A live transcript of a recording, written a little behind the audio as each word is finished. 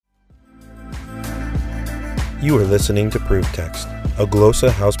You are listening to Proof Text, a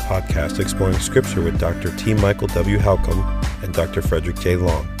Glossa House podcast exploring Scripture with Dr. T. Michael W. Halcomb and Dr. Frederick J.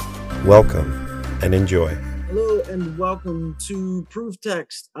 Long. Welcome and enjoy. Hello and welcome to Proof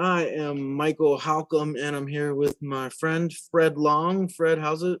Text. I am Michael Halcomb and I'm here with my friend Fred Long. Fred,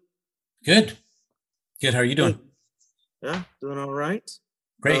 how's it? Good. How are you doing? Good. Yeah, doing all right.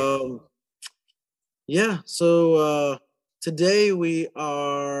 Great. So today we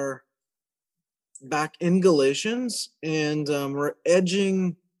are back in Galatians, and we're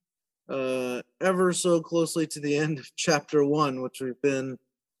edging ever so closely to the end of chapter 1, which we've been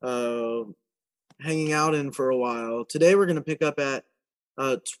hanging out in for a while. Today we're going to pick up at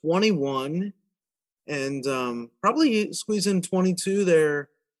 21 and probably squeeze in 22 there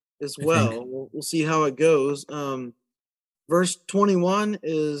as well. We'll see how it goes. Verse 21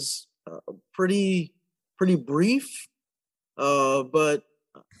 is pretty brief, but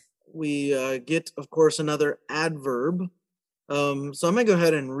we get, of course, another adverb. So I'm going to go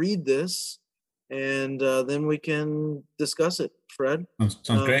ahead and read this, and then we can discuss it, Fred.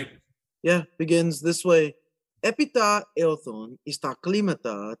 Sounds great. Yeah, begins this way. Epita eothon ista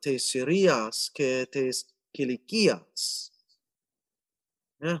klimata te Syrias ke tes Kilikias.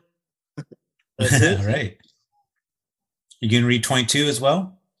 Yeah. That's it. All right. You can read 22 as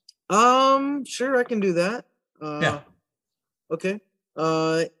well? Sure, I can do that. Yeah. Okay.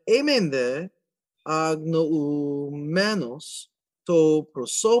 Emende agnoumenos to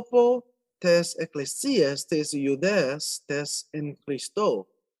prosopo tes ecclesias tes Judeas tes in Christo.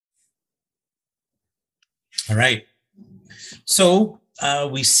 All right. So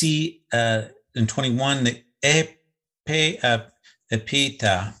we see in 21 the epita.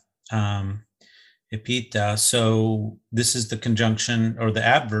 Epita. So this is the conjunction or the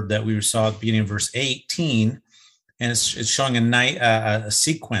adverb that we saw at the beginning of verse 18, and it's showing a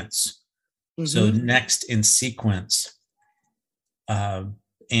sequence. Mm-hmm. So next in sequence,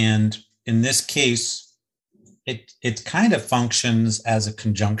 and in this case, it kind of functions as a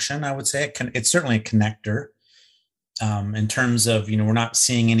conjunction. I would say it's certainly a connector. In terms of, we're not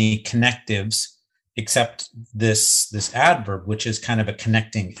seeing any connectives except this adverb, which is kind of a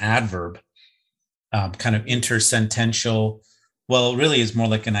connecting adverb. Kind of intersentential. Well, it really is more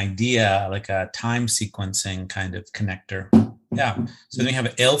like an idea, like a time sequencing kind of connector. Yeah. So then we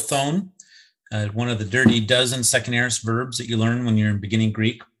have elthon, one of the dirty dozen second aorist verbs that you learn when you're in beginning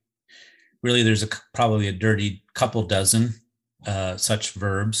Greek. Really, there's probably a dirty couple dozen such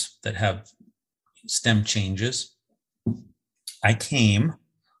verbs that have stem changes. I came.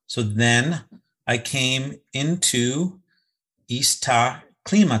 So then I came into ista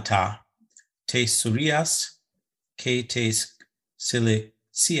klimata. Tes Syrias, ke tes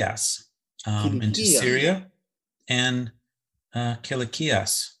Cilicias, into Syria and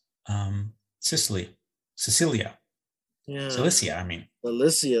Kilikias, Cilicia. Yeah. Cilicia, I mean.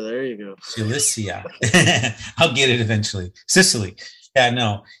 Cilicia, there you go. Cilicia. I'll get it eventually. Sicily. Yeah,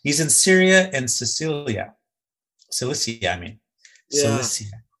 no. He's in Syria and Cilicia, I mean. Yeah.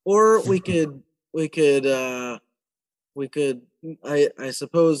 Cilicia. Or we could I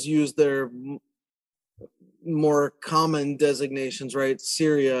suppose use their more common designations, right?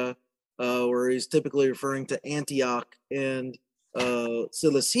 Syria, where he's typically referring to Antioch, and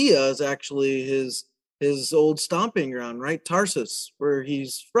Cilicia is actually his old stomping ground, right? Tarsus, where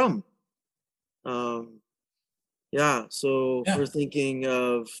he's from. So we're thinking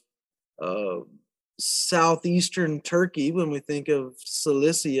of southeastern Turkey when we think of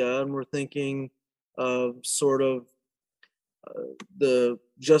Cilicia, and we're thinking of sort of the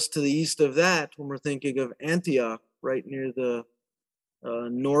just to the east of that when we're thinking of Antioch, right near the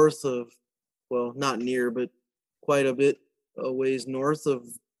north of, well, not near, but quite a bit a ways north of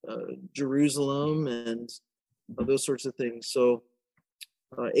Jerusalem and those sorts of things. So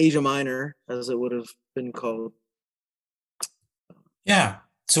Asia Minor, as it would have been called. Yeah.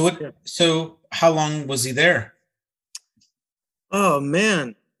 So what? Yeah. So how long was he there? Oh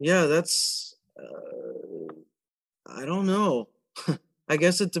man, yeah, that's. I don't know. I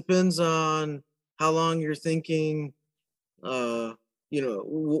guess it depends on how long you're thinking. What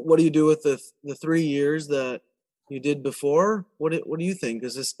do you do with the 3 years that you did before? What do you think?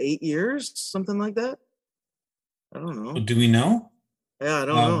 Is this 8 years, something like that? I don't know. Do we know? Yeah, I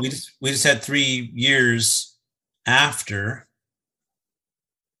don't know. We just had 3 years after,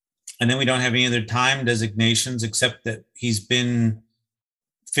 and then we don't have any other time designations except that he's been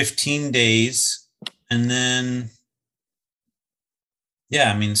 15 days, and then. Yeah,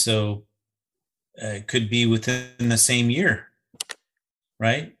 I mean, so it could be within the same year,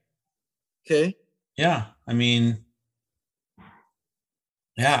 right? Okay. Yeah, I mean,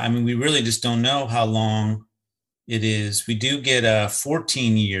 we really just don't know how long we do get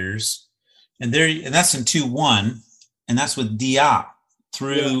 14 years, and that's in 2:1, and that's with Dia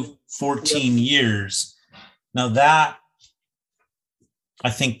through 14 years. Now that, I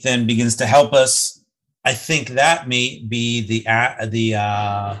think, then begins to help us. I think that may be the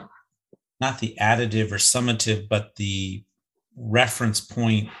not the additive or summative, but the reference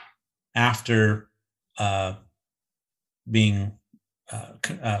point after being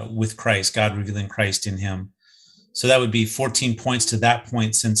with Christ, God revealing Christ in him. So that would be 14 points to that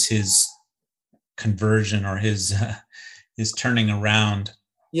point since his conversion or his turning around.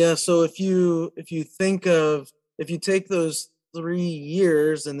 Yeah. So if you take those 3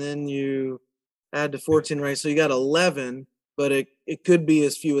 years and then you add to 14, right? So you got 11, but it could be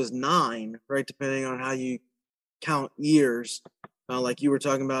as few as 9, right? Depending on how you count years, like you were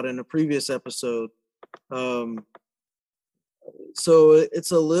talking about in a previous episode. So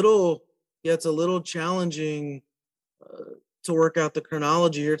it's a little challenging to work out the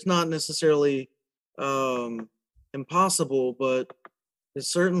chronology here. It's not necessarily impossible, but it's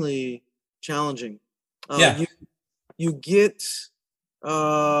certainly challenging. You get,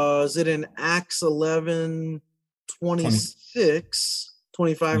 is it in Acts 11, 26,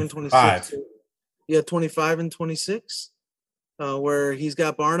 25 and 26? Yeah, 25 and 26, where he's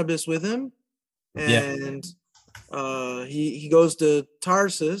got Barnabas with him, and he goes to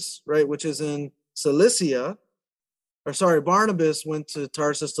Tarsus, right, which is in Cilicia. Or sorry, Barnabas went to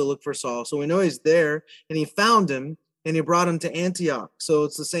Tarsus to look for Saul. So we know he's there, and he found him, and he brought him to Antioch. So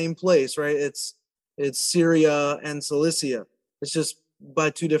it's the same place, right? It's Syria and Cilicia. It's just by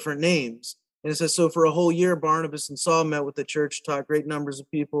 2 different names. And it says, so for a whole year, Barnabas and Saul met with the church, taught great numbers of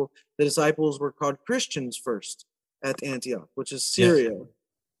people. The disciples were called Christians first at Antioch, which is Syria.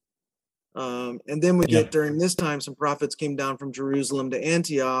 Yes. And then we get, during this time, some prophets came down from Jerusalem to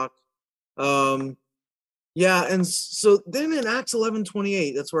Antioch. And so then in Acts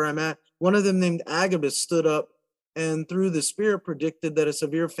 11:28, that's where I'm at. One of them named Agabus stood up and through the Spirit predicted that a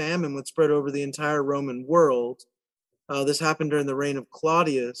severe famine would spread over the entire Roman world. This happened during the reign of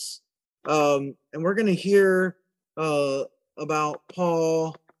Claudius. And we're going to hear about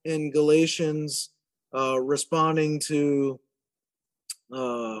Paul in Galatians responding to,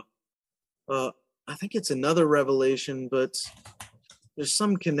 I think it's another revelation, but there's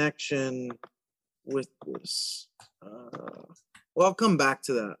some connection with this. Well, I'll come back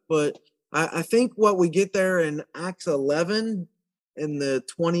to that. But I think what we get there in Acts 11, in the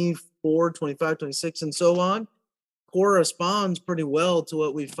 24, 25, 26, and so on, corresponds pretty well to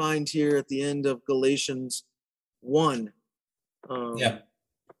what we find here at the end of Galatians 1. And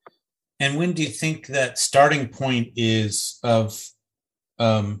when do you think that starting point is of,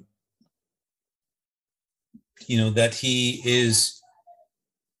 that he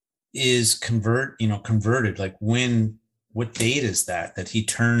is converted? Like what date is that he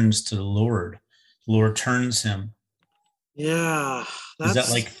turns to the Lord? The Lord turns him. Yeah. Is that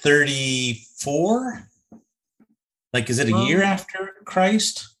like 34? Like, is it a year after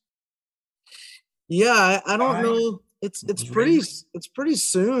Christ? Yeah, I don't know. It's pretty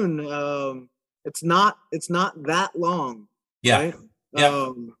soon. It's not that long. Yeah. Right?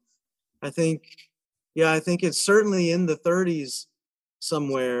 Yeah. I think it's certainly in the 30s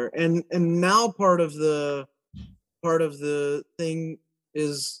somewhere. And now part of the thing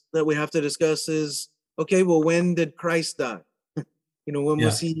is that we have to discuss is, okay, well, when did Christ die? When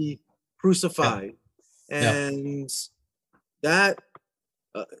was he crucified? And that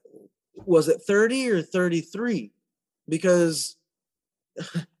was it 30 or 33? Because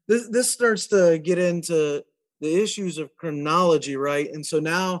this starts to get into the issues of chronology, right? And so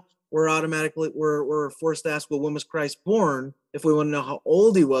now we're forced to ask, well, when was Christ born? If we want to know how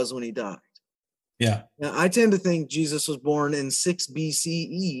old he was when he died. Yeah. Now, I tend to think Jesus was born in 6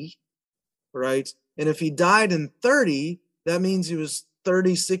 BCE, right? And if he died in 30, that means he was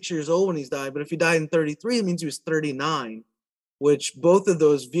 36 years old when he died. But if he died in 33, it means he was 39, which both of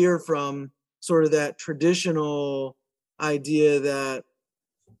those veer from sort of that traditional idea that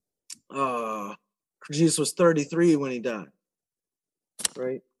Jesus was 33 when he died,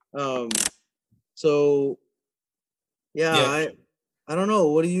 right? So, I don't know.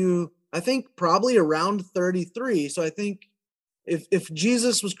 What do you... I think probably around 33. So I think if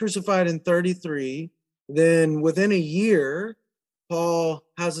Jesus was crucified in 33, then within a year, Paul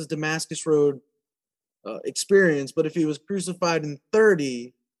has his Damascus Road experience. But if he was crucified in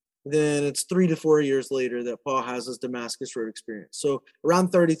 30, then it's 3 to 4 years later that Paul has his Damascus Road experience. So around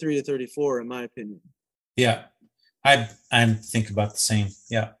 33 to 34, in my opinion. Yeah, I think about the same.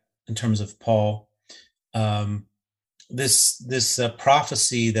 Yeah, in terms of Paul. this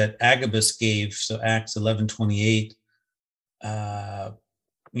prophecy that Agabus gave, so Acts 11:28,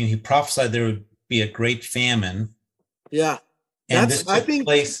 he prophesied there would be a great famine. Yeah, and this took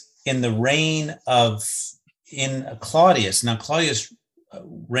place in the reign of Claudius. Now Claudius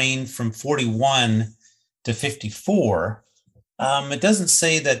reigned from 41 to 54. It doesn't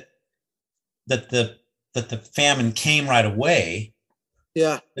say that the famine came right away.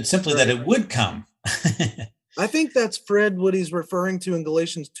 Yeah, but simply that it would come. I think that's Fred, what he's referring to in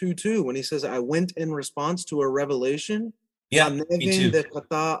Galatians 2:2 when he says, "I went in response to a revelation." Yeah, me too.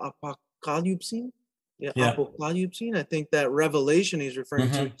 Apocalypse. I think that revelation he's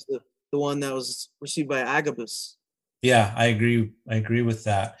referring to is the one that was received by Agabus. Yeah, I agree with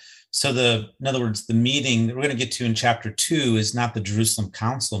that. So in other words, the meeting that we're going to get to in chapter 2 is not the Jerusalem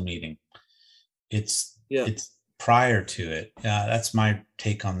Council meeting. It's prior to it. That's my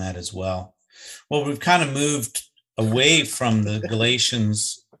take on that as well. Well, we've kind of moved away from the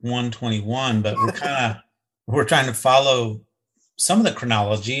Galatians 1:21, but we're trying to follow some of the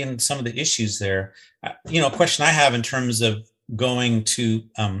chronology and some of the issues there. A question I have in terms of going to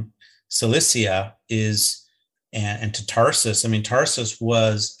Cilicia is, and to Tarsus. I mean, Tarsus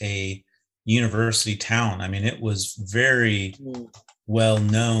was a university town. I mean, it was very well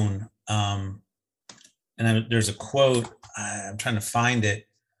known. And there's a quote, I'm trying to find it,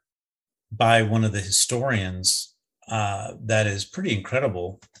 by one of the historians that is pretty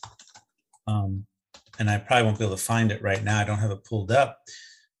incredible. And I probably won't be able to find it right now. I don't have it pulled up,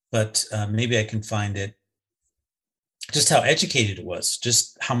 but maybe I can find it. Just how educated it was,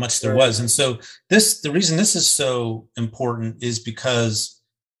 just how much there was. And so the reason this is so important is because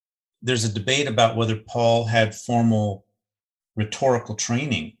there's a debate about whether Paul had formal rhetorical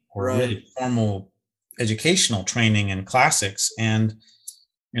training or really formal educational training in classics. And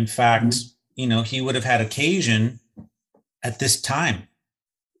in fact, he would have had occasion at this time,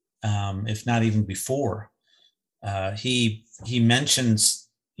 if not even before. He mentions,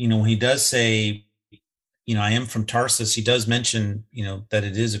 when he does say, I am from Tarsus, he does mention, that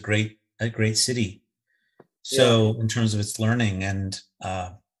it is a great city. So in terms of its learning, and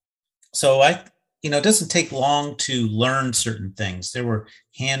so it doesn't take long to learn certain things. There were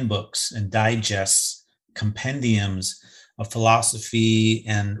handbooks and digests, compendiums of philosophy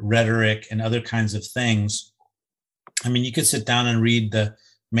and rhetoric and other kinds of things. I mean, you could sit down and read the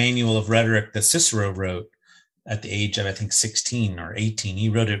manual of rhetoric that Cicero wrote at the age of, I think, 16 or 18. He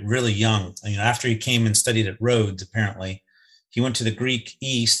wrote it really young. After he came and studied at Rhodes, apparently, he went to the Greek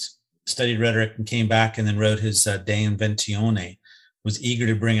East, studied rhetoric, and came back and then wrote his De Inventione, was eager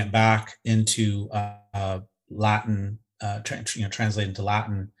to bring it back into Latin, translate into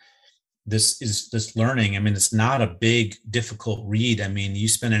Latin. This learning, it's not a big, difficult read. You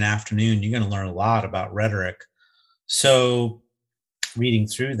spend an afternoon, you're going to learn a lot about rhetoric. So reading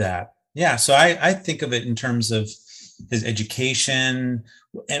through that. Yeah, so I think of it in terms of his education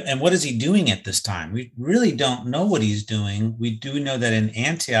and what is he doing at this time. We really don't know what he's doing. We do know that in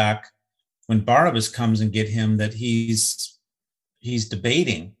Antioch, when Barnabas comes and get him, that he's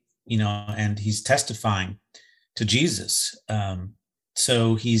debating, and he's testifying to Jesus.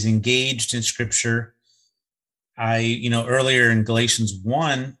 So he's engaged in scripture. Earlier in Galatians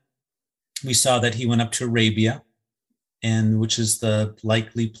 1, we saw that he went up to Arabia, and which is the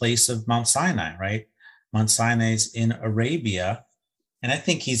likely place of Mount Sinai, right? Mount Sinai's in Arabia. And I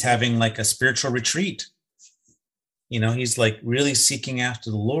think he's having like a spiritual retreat. He's like really seeking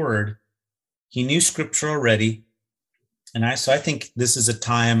after the Lord. He knew scripture already. And so I think this is a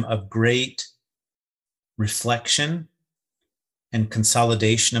time of great reflection and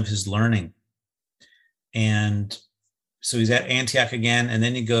consolidation of his learning. And so he's at Antioch again, and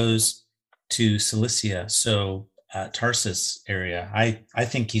then he goes to Cilicia. So Tarsus area. I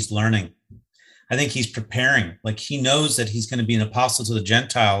think he's learning. I think he's preparing. Like, he knows that he's going to be an apostle to the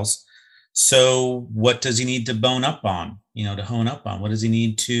Gentiles. So what does he need to hone up on? What does he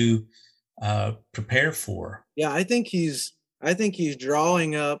need to prepare for? Yeah, I think he's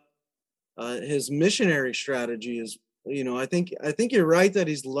drawing up his missionary strategy. Is I think you're right that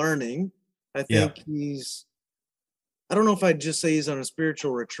he's learning. I think he's. I don't know if I'd just say he's on a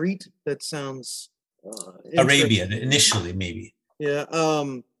spiritual retreat. That sounds. Arabia initially, maybe. Yeah.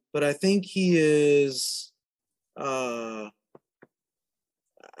 But I think he is. I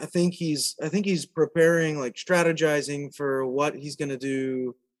think he's preparing, like strategizing for what he's going to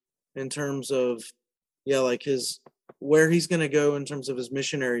do in terms of, like where he's going to go in terms of his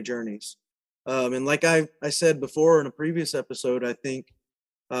missionary journeys. And like I said before in a previous episode, I think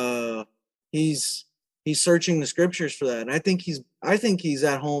he's searching the scriptures for that. And I think he's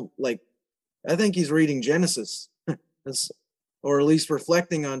at home, like, I think he's reading Genesis or at least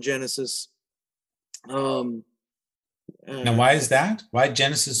reflecting on Genesis. Now, why is that? Why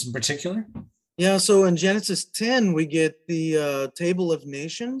Genesis in particular? Yeah, so in Genesis 10, we get the Table of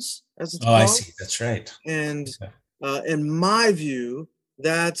Nations, as it's called. I see. That's right. And in my view,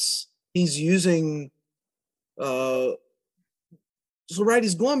 he's using,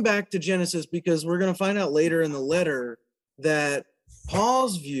 he's going back to Genesis because we're going to find out later in the letter that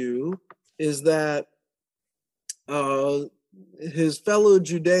Paul's view is that his fellow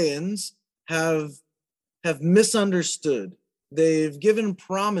Judeans have misunderstood. They've given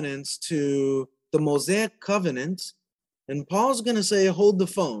prominence to the Mosaic covenant, and Paul's going to say, hold the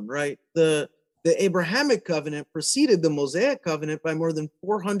phone, right? The Abrahamic covenant preceded the Mosaic covenant by more than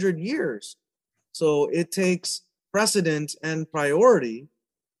 400 years. So it takes precedent and priority.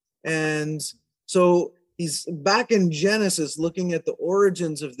 And so he's back in Genesis looking at the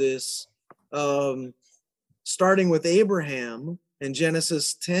origins of this, starting with Abraham in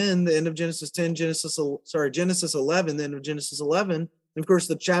Genesis 10, the end of Genesis 10, Genesis 11, the end of Genesis 11. And of course,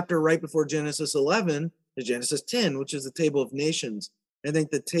 the chapter right before Genesis 11 is Genesis 10, which is the Table of Nations. I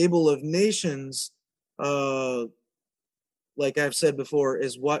think the Table of Nations, like I've said before,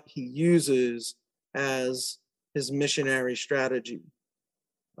 is what he uses as his missionary strategy.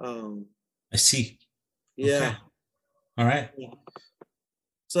 I see. Yeah. Okay. All right. Yeah.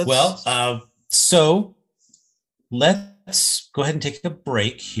 So let's go ahead and take a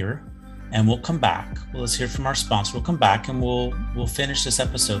break here, and we'll come back. Let's hear from our sponsor. We'll come back and we'll finish this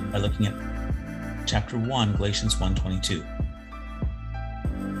episode by looking at chapter 1, Galatians 1:22.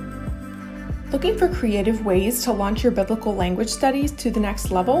 Looking for creative ways to launch your biblical language studies to the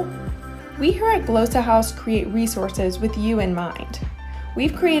next level? We here at Glossa House create resources with you in mind.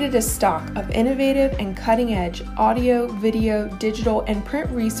 We've created a stock of innovative and cutting-edge audio, video, digital, and print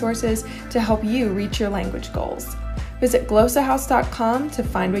resources to help you reach your language goals. Visit glossahouse.com to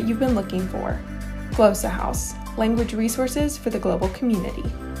find what you've been looking for. Glossa House, language resources for the global community.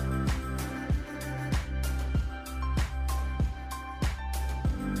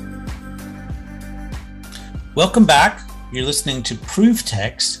 Welcome back. You're listening to Proof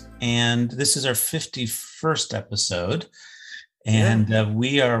Text, and this is our 51st episode. And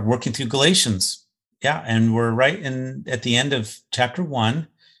we are working through Galatians. Yeah, and we're right at the end of chapter 1,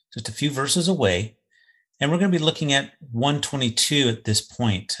 just a few verses away. And we're going to be looking at 122 at this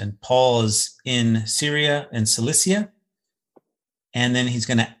point. And Paul is in Syria and Cilicia. And then he's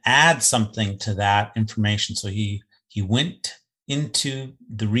going to add something to that information. So he went into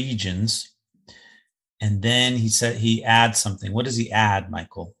the regions, and then he said he adds something. What does he add,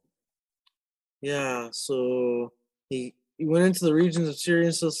 Michael? Yeah, so he went into the regions of Syria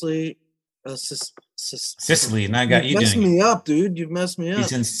and Sicily. Sicily, and I got you messed doing me up, dude. You've messed me up.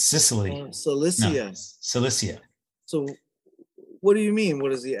 He's in Sicily. Cilicia. No, Cilicia. So what do you mean?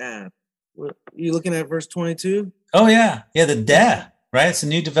 What does he add? What, you looking at verse 22? Oh, yeah. Yeah, the de, right? It's a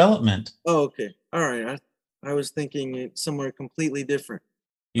new development. Oh, okay. All right. I was thinking it's somewhere completely different.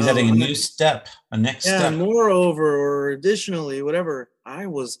 He's adding a new step, a next step. Moreover, or additionally, whatever, I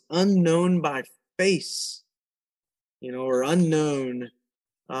was unknown by face, or unknown.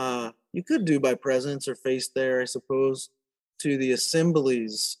 You could do by presence or face there, I suppose, to the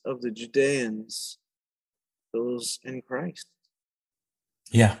assemblies of the Judeans, those in Christ.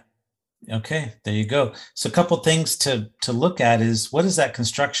 Yeah. Okay, there you go. So a couple things to look at is, what is that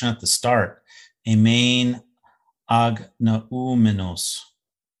construction at the start? Emein agnoumenos.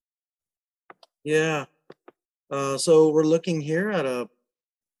 Yeah. So we're looking here at a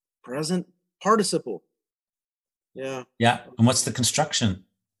present participle. Yeah. Yeah. And what's the construction?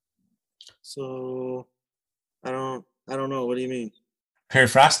 So I don't know. What do you mean?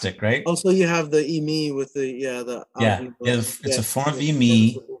 Periphrastic, right? Also, you have the emi with the it's a form of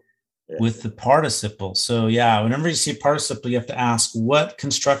emi with the participle. So whenever you see participle, you have to ask, what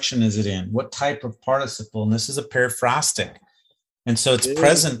construction is it in? What type of participle? And this is a periphrastic. And so it's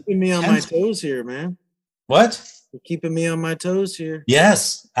present. You're keeping me on my toes here, man. What? You're keeping me on my toes here.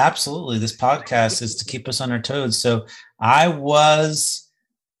 Yes, absolutely. This podcast is to keep us on our toes. So I was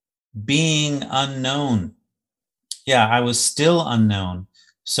being unknown. Yeah, I was still unknown.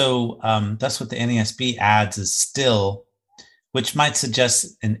 So that's what the NASB adds, is still, which might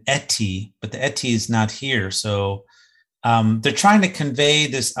suggest an eti, but the eti is not here. So they're trying to convey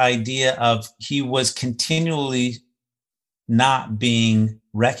this idea of he was continually not being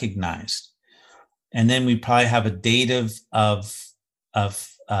recognized. And then we probably have a dative of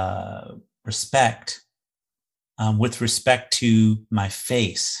respect with respect to my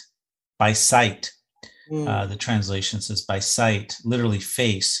face, by sight. The translation says by sight, literally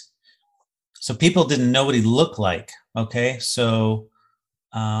face. So people didn't know what he looked like. Okay, so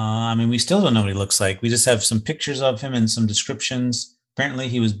I mean, we still don't know what he looks like. We just have some pictures of him and some descriptions. Apparently,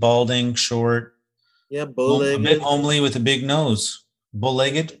 he was balding, short, Yeah, a bit bow-legged. homely with a big nose,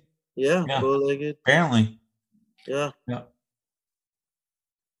 bull-legged. Yeah, Yeah, bow-legged. apparently. Yeah, Yeah,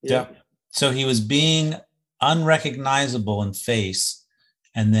 yeah. yeah. So he was being unrecognizable in face,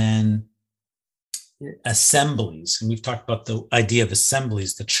 and then assemblies. And we've talked about the idea of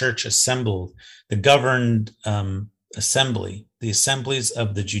assemblies. The church assembled, the governed assembly, the assemblies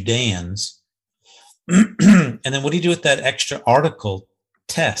of the Judeans. And then what do you do with that extra article,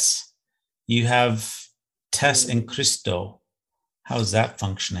 tes? You have tes in Christo. How is that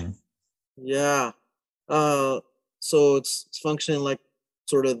functioning? Yeah. So it's functioning like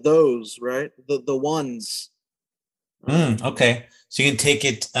sort of those, right? The ones. Okay. So you can take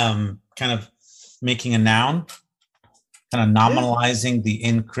it kind of making a noun, kind of nominalizing the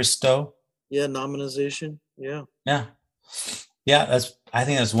in Christo. Yeah, nominalization. Yeah. Yeah. Yeah, I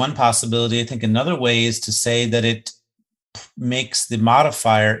think that's one possibility. I think another way is to say that it makes the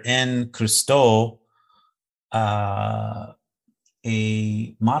modifier in Christo a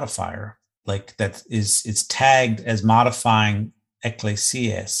modifier, like that is it's tagged as modifying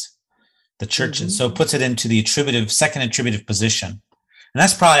ecclesias, the churches. So it puts it into the second attributive position. And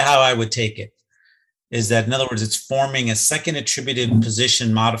that's probably how I would take it, is that in other words, it's forming a second attributive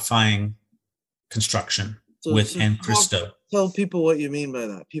position modifying construction with en Christo. Tell people what you mean by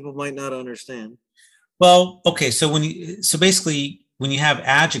that. People might not understand. Well, okay, so basically when you have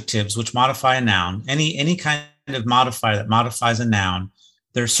adjectives which modify a noun, any kind of modifier that modifies a noun,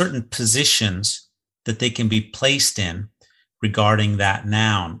 there are certain positions that they can be placed in regarding that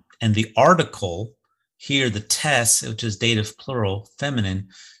noun. And the article here, the tes, which is dative plural, feminine,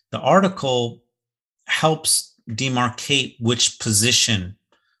 the article helps demarcate which position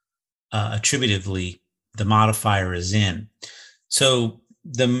attributively the modifier is in. So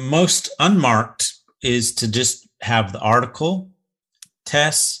the most unmarked is to just have the article,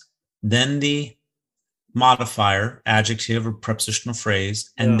 tes, then the modifier, adjective or prepositional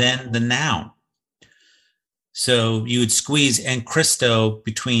phrase, and then the noun. So you would squeeze en Christo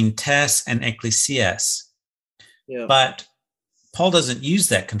between tes and ecclesias. Yeah. But Paul doesn't use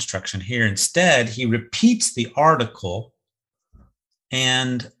that construction here. Instead, he repeats the article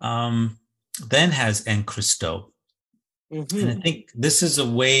and then has en Christo. And I think this is a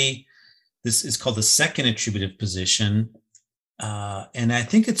way, this is called the second attributive position. And I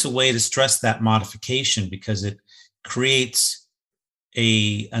think it's a way to stress that modification because it creates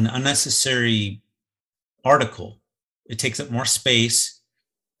an unnecessary article. It takes up more space.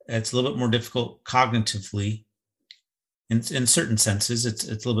 It's a little bit more difficult cognitively. In certain senses, it's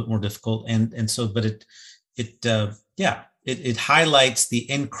a little bit more difficult. And so, but it highlights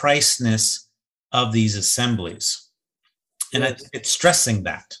the in Christness of these assemblies. And it's stressing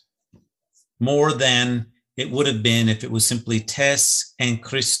that more than it would have been if it was simply tes en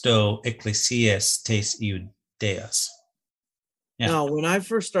Christo ecclesias tes iudeas. Yeah. Now, when I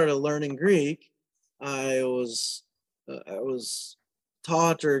first started learning Greek, I was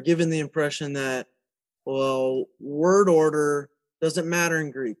taught or given the impression that, well, word order doesn't matter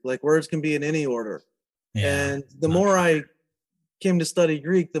in Greek. Like words can be in any order. Yeah, and the more I came to study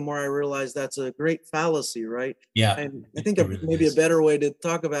Greek, the more I realized that's a great fallacy, right? Yeah. And I think maybe a better way to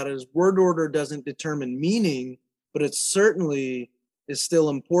talk about it is word order doesn't determine meaning, but it certainly is still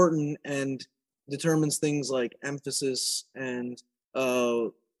important and determines things like emphasis. And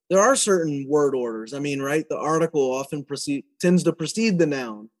there are certain word orders. I mean, right? The article often tends to precede the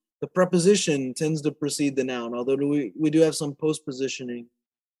noun. The preposition tends to precede the noun, although we do have some post-positioning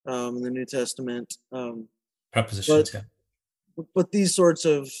in the New Testament. Prepositions, yeah. But these sorts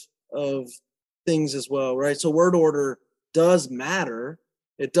of things as well, right? So word order does matter.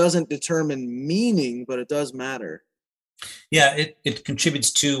 It doesn't determine meaning, but it does matter. Yeah, it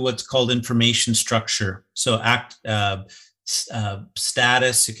contributes to what's called information structure. So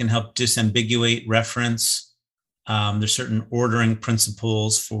status, it can help disambiguate reference. There's certain ordering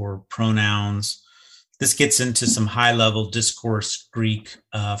principles for pronouns. This gets into some high-level discourse Greek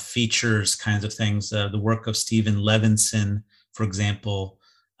features kinds of things. The work of Stephen Levinson, for example,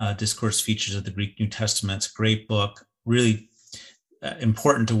 Discourse Features of the Greek New Testament. It's a great book, really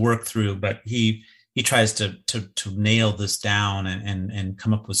important to work through, but he tries to nail this down and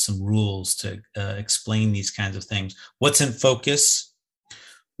come up with some rules to explain these kinds of things. What's in focus?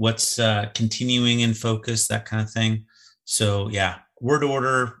 What's continuing in focus? That kind of thing. So yeah, word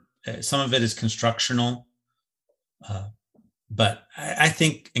order, some of it is constructional, but I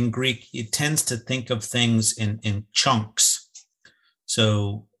think in Greek, it tends to think of things in chunks.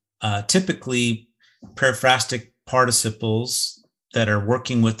 So typically, periphrastic participles that are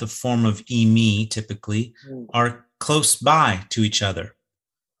working with the form of me typically are close by to each other.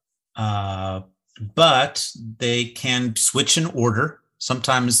 But they can switch in order.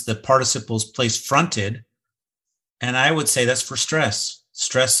 Sometimes the participle is placed fronted. And I would say that's for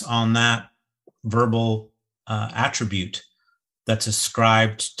stress on that verbal attribute that's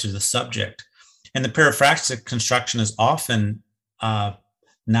ascribed to the subject. And the periphrastic construction is often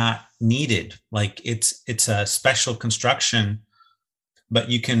not needed. Like it's a special construction, but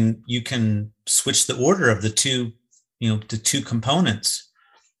you can switch the order of the two components.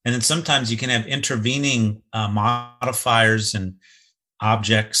 And then sometimes you can have intervening modifiers and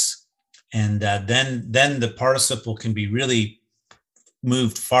objects, and then the participle can be really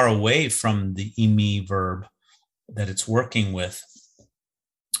moved far away from the me verb that it's working with.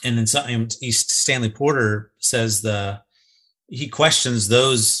 And then Stanley Porter says he questions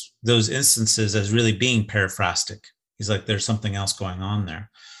those instances as really being periphrastic. He's like, there's something else going on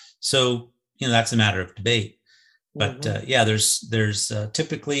there. So that's a matter of debate. But there's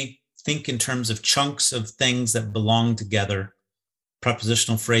typically think in terms of chunks of things that belong together.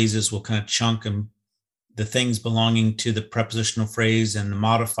 Prepositional phrases will kind of chunk them, the things belonging to the prepositional phrase and the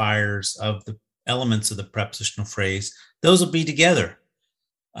modifiers of the elements of the prepositional phrase. Those will be together.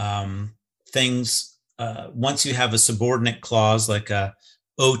 Things, once you have a subordinate clause like a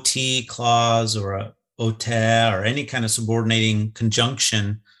OT clause or a OTE or any kind of subordinating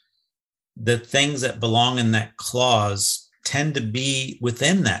conjunction, the things that belong in that clause tend to be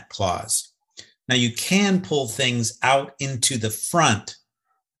within that clause. Now you can pull things out into the front,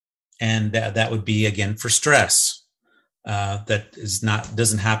 and that would be again for stress. That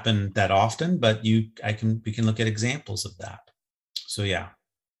doesn't happen that often, but we can look at examples of that. So yeah.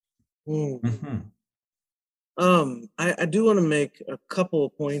 Mm-hmm. I do want to make a couple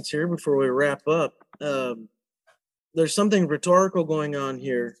of points here before we wrap up. There's something rhetorical going on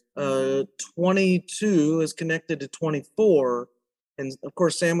here. 22 is connected to 24, and of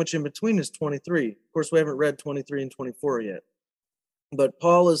course, sandwich in between is 23. Of course, we haven't read 23 and 24 yet. But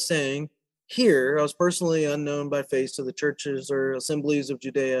Paul is saying, here, I was personally unknown by faith to the churches or assemblies of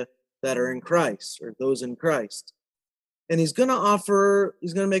Judea that are in Christ, or those in Christ. And he's going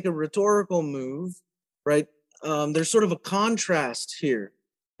to make a rhetorical move, right? There's sort of a contrast here.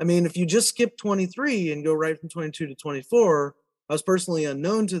 I mean, if you just skip 23 and go right from 22 to 24, I was personally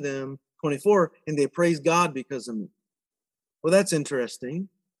unknown to them, 24, and they praise God because of me. Well, that's interesting.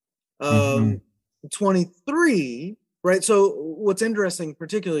 23, right? So what's interesting,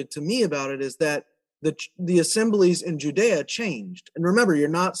 particularly to me about it, is that the assemblies in Judea changed. And remember, you're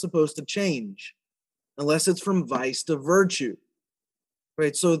not supposed to change unless it's from vice to virtue,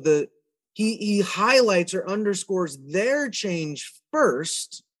 right? So he highlights or underscores their change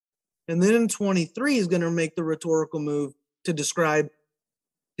first, and then in 23 he's going to make the rhetorical move to describe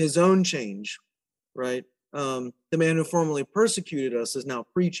his own change, right? The man who formerly persecuted us is now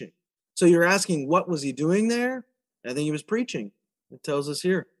preaching. So you're asking, what was he doing there? I think he was preaching. It tells us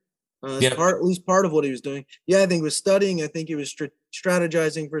here. At least part of what he was doing. Yeah, I think he was studying. I think he was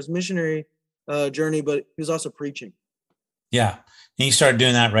strategizing for his missionary journey, but he was also preaching. Yeah, and he started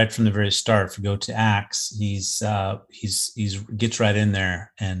doing that right from the very start. If you go to Acts, he's gets right in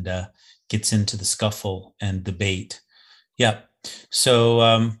there and gets into the scuffle and debate. Yeah. So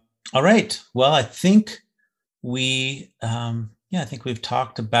all right. Well, I think we've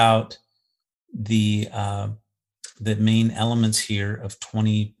talked about the main elements here of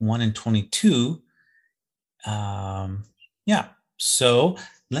 21 and 22. So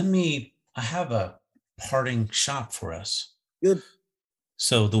I have a parting shot for us. Good.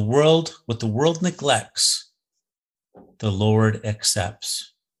 So what the world neglects, the Lord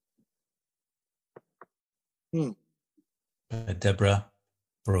accepts. By Deborah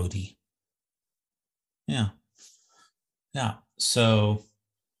Brody. Yeah. So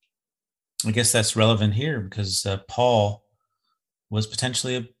I guess that's relevant here because Paul was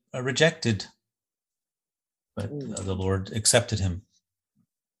potentially a rejected, but the Lord accepted him.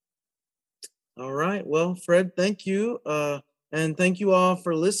 All right. Well, Fred, thank you. And thank you all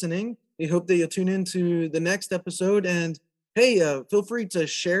for listening. We hope that you'll tune into the next episode. And hey, feel free to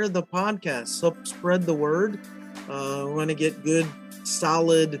share the podcast. Help spread the word. We want to get good,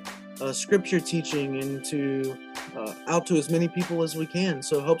 solid scripture teaching out to as many people as we can.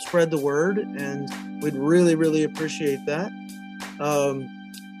 So help spread the word, and we'd really, really appreciate that.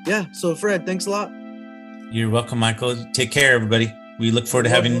 So Fred, thanks a lot. You're welcome, Michael. Take care, everybody. We look forward to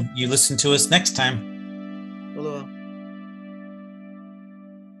having you listen to us next time.